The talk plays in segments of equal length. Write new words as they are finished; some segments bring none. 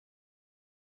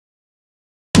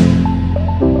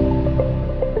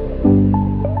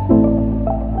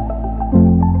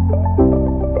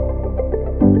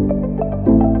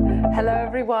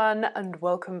everyone, and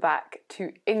welcome back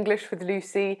to English with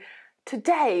Lucy.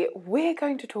 Today we're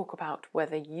going to talk about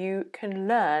whether you can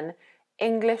learn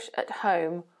English at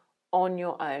home on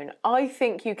your own. I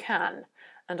think you can,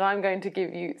 and I'm going to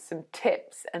give you some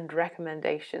tips and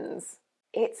recommendations.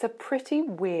 It's a pretty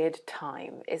weird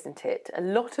time, isn't it? A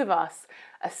lot of us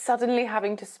are suddenly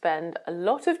having to spend a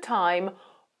lot of time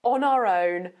on our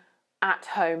own at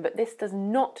home, but this does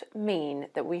not mean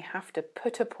that we have to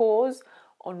put a pause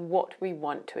on what we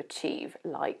want to achieve,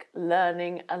 like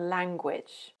learning a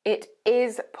language. It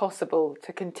is possible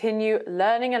to continue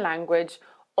learning a language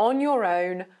on your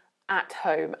own at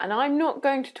home, and I'm not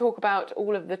going to talk about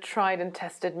all of the tried and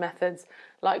tested methods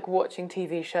like watching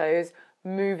TV shows,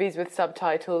 movies with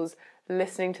subtitles,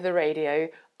 listening to the radio.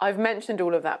 I've mentioned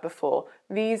all of that before.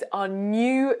 These are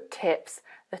new tips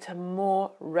that are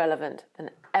more relevant than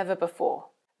ever before.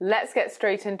 Let's get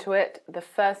straight into it. The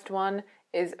first one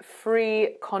is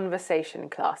free conversation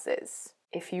classes.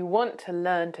 If you want to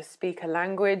learn to speak a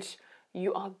language,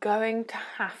 you are going to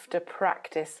have to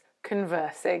practice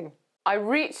conversing. I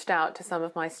reached out to some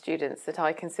of my students that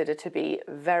I consider to be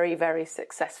very, very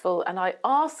successful, and I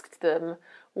asked them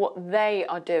what they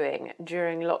are doing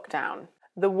during lockdown.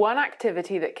 The one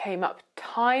activity that came up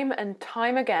time and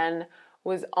time again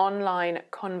was online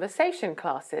conversation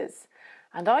classes.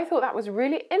 And I thought that was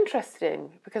really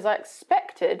interesting because I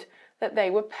expected that they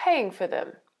were paying for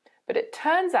them. But it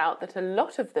turns out that a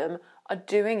lot of them are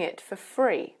doing it for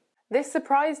free. This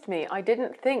surprised me. I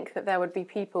didn't think that there would be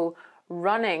people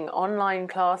running online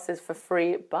classes for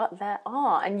free, but there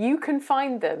are. And you can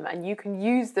find them and you can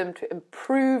use them to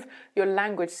improve your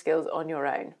language skills on your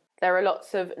own. There are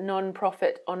lots of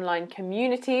non-profit online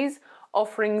communities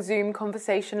offering Zoom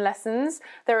conversation lessons.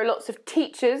 There are lots of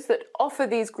teachers that offer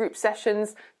these group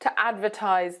sessions to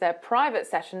advertise their private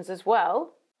sessions as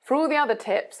well. For all the other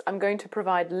tips, I'm going to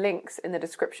provide links in the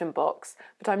description box,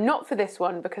 but I'm not for this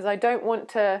one because I don't want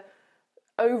to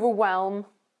overwhelm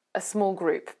a small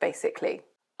group, basically.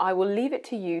 I will leave it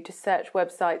to you to search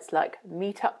websites like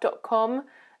meetup.com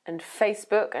and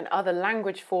Facebook and other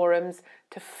language forums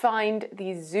to find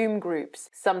these Zoom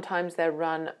groups. Sometimes they're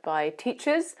run by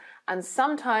teachers and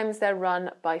sometimes they're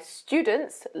run by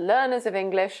students, learners of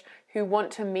English, who want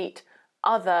to meet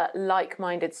other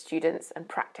like-minded students and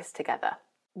practice together.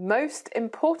 Most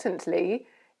importantly,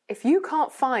 if you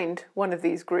can't find one of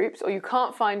these groups or you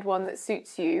can't find one that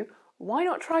suits you, why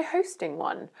not try hosting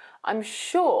one? I'm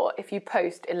sure if you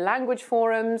post in language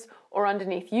forums or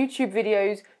underneath YouTube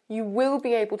videos, you will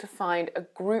be able to find a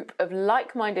group of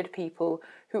like-minded people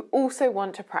who also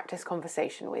want to practice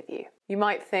conversation with you. You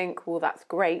might think, well, that's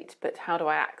great, but how do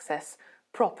I access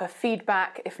proper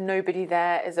feedback if nobody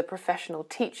there is a professional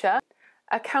teacher?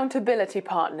 Accountability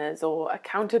partners or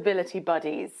accountability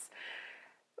buddies.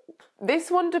 This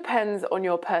one depends on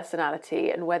your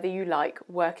personality and whether you like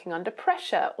working under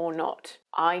pressure or not.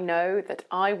 I know that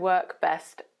I work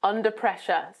best under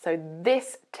pressure, so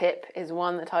this tip is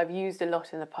one that I've used a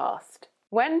lot in the past.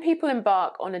 When people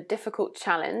embark on a difficult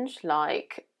challenge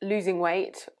like losing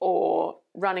weight or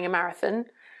running a marathon,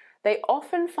 they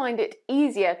often find it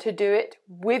easier to do it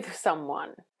with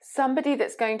someone. Somebody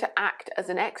that's going to act as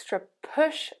an extra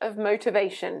push of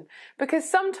motivation. Because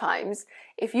sometimes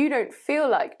if you don't feel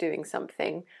like doing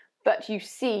something, but you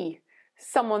see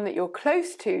someone that you're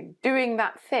close to doing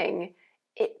that thing,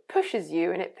 it pushes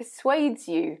you and it persuades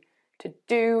you to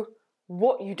do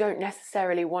what you don't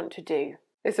necessarily want to do.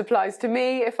 This applies to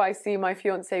me. If I see my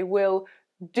fiancé Will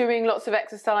doing lots of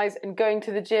exercise and going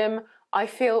to the gym, I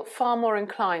feel far more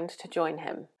inclined to join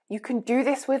him. You can do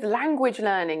this with language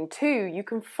learning too. You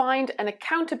can find an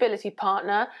accountability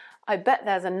partner. I bet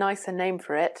there's a nicer name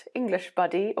for it, English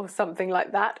buddy or something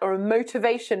like that, or a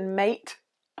motivation mate.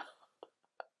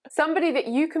 Somebody that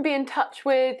you can be in touch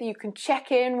with, you can check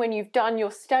in when you've done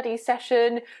your study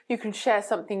session, you can share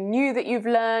something new that you've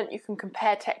learned, you can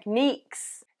compare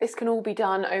techniques. This can all be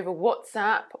done over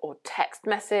WhatsApp or text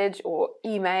message or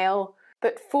email.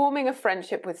 But forming a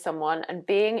friendship with someone and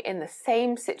being in the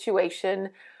same situation,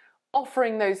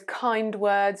 offering those kind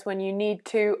words when you need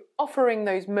to, offering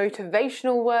those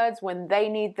motivational words when they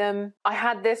need them. I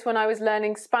had this when I was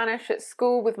learning Spanish at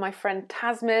school with my friend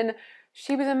Tasmin.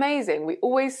 She was amazing. We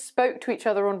always spoke to each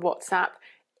other on WhatsApp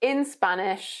in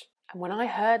Spanish. And when I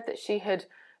heard that she had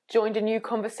joined a new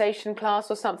conversation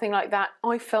class or something like that,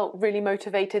 I felt really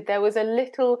motivated. There was a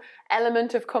little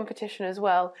element of competition as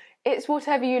well. It's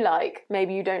whatever you like.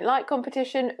 Maybe you don't like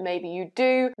competition, maybe you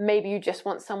do, maybe you just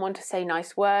want someone to say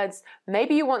nice words,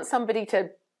 maybe you want somebody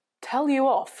to tell you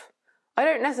off. I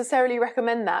don't necessarily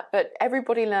recommend that, but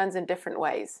everybody learns in different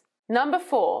ways. Number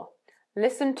 4,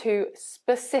 listen to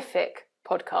specific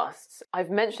podcasts. I've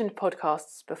mentioned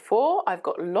podcasts before. I've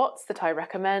got lots that I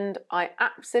recommend. I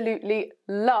absolutely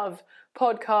love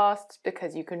podcasts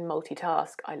because you can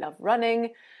multitask. I love running,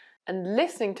 and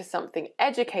listening to something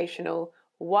educational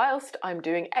whilst I'm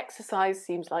doing exercise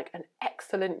seems like an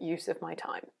excellent use of my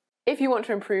time. If you want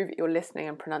to improve your listening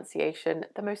and pronunciation,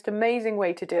 the most amazing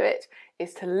way to do it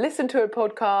is to listen to a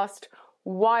podcast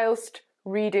whilst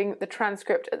reading the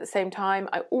transcript at the same time.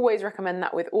 I always recommend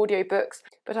that with audiobooks,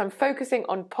 but I'm focusing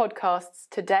on podcasts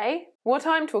today. What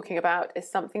I'm talking about is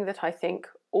something that I think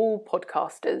all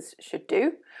podcasters should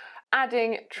do: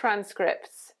 adding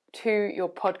transcripts to your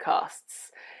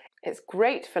podcasts. It's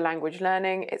great for language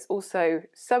learning. It's also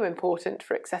so important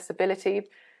for accessibility.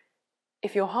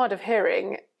 If you're hard of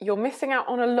hearing, you're missing out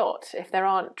on a lot if there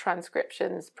aren't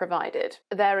transcriptions provided.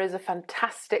 There is a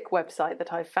fantastic website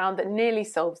that I've found that nearly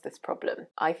solves this problem.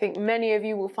 I think many of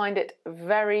you will find it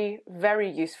very, very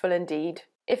useful indeed.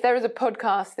 If there is a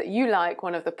podcast that you like,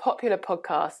 one of the popular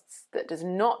podcasts that does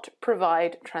not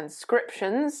provide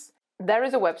transcriptions, there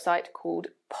is a website called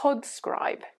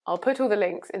Podscribe. I'll put all the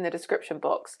links in the description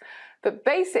box. But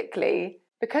basically,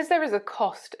 because there is a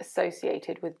cost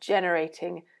associated with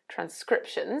generating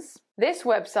transcriptions, this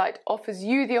website offers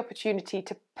you the opportunity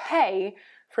to pay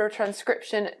for a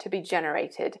transcription to be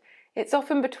generated. It's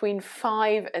often between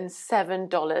 $5 and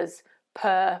 $7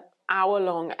 per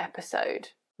hour-long episode.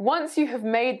 Once you have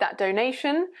made that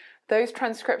donation, those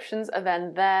transcriptions are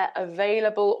then there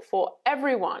available for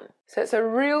everyone. So it's a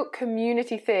real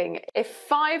community thing. If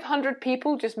 500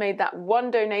 people just made that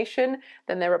one donation,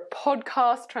 then there are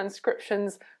podcast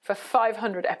transcriptions for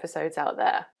 500 episodes out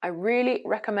there. I really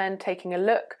recommend taking a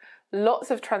look.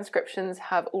 Lots of transcriptions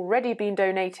have already been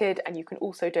donated, and you can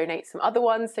also donate some other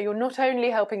ones. So you're not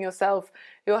only helping yourself,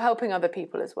 you're helping other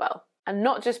people as well. And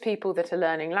not just people that are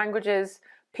learning languages,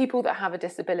 people that have a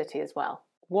disability as well.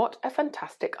 What a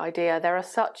fantastic idea. There are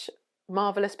such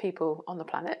marvellous people on the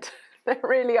planet. There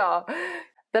really are.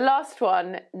 The last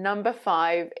one, number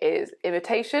 5, is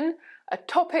imitation, a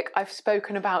topic I've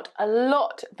spoken about a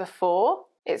lot before.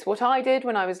 It's what I did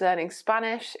when I was learning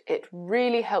Spanish. It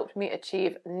really helped me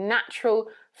achieve natural,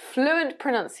 fluent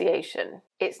pronunciation.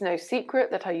 It's no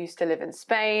secret that I used to live in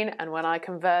Spain, and when I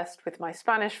conversed with my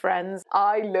Spanish friends,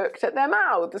 I looked at their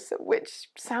mouths, which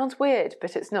sounds weird,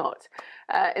 but it's not.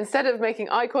 Instead of making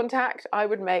eye contact, I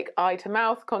would make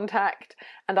eye-to-mouth contact,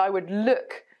 and I would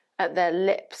look at their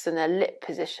lips and their lip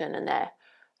position and their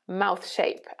mouth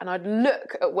shape, and I'd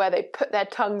look at where they put their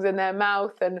tongues in their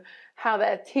mouth and how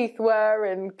their teeth were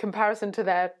in comparison to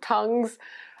their tongues.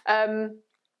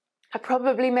 I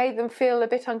probably made them feel a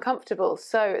bit uncomfortable.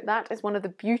 So that is one of the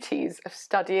beauties of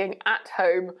studying at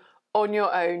home on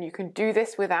your own. You can do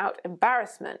this without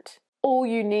embarrassment. All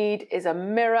you need is a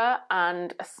mirror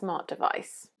and a smart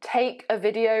device. Take a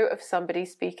video of somebody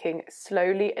speaking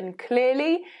slowly and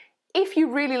clearly. If you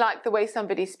really like the way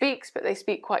somebody speaks, but they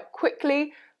speak quite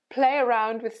quickly, play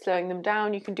around with slowing them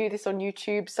down. You can do this on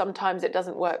YouTube. Sometimes it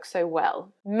doesn't work so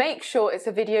well. Make sure it's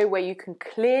a video where you can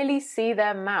clearly see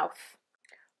their mouth.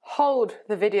 Hold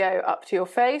the video up to your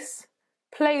face,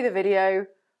 play the video,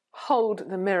 hold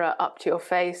the mirror up to your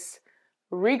face,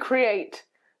 recreate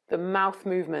the mouth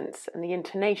movements and the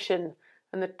intonation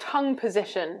and the tongue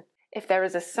position. If there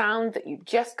is a sound that you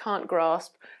just can't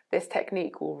grasp, this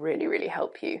technique will really, really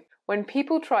help you. When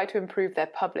people try to improve their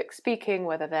public speaking,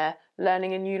 whether they're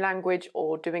learning a new language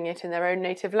or doing it in their own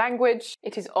native language,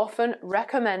 it is often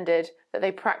recommended that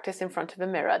they practice in front of a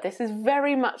mirror. This is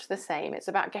very much the same. It's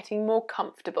about getting more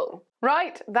comfortable.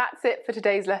 Right, that's it for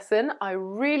today's lesson. I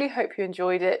really hope you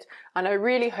enjoyed it, and I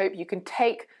really hope you can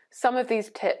take some of these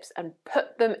tips and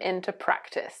put them into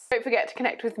practice. Don't forget to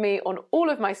connect with me on all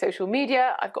of my social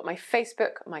media. I've got my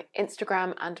Facebook, my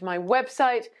Instagram, and my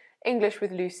website,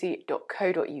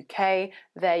 englishwithlucy.co.uk.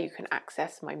 There you can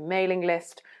access my mailing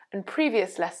list and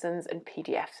previous lessons and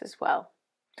PDFs as well.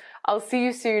 I'll see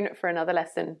you soon for another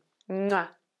lesson. Mwah.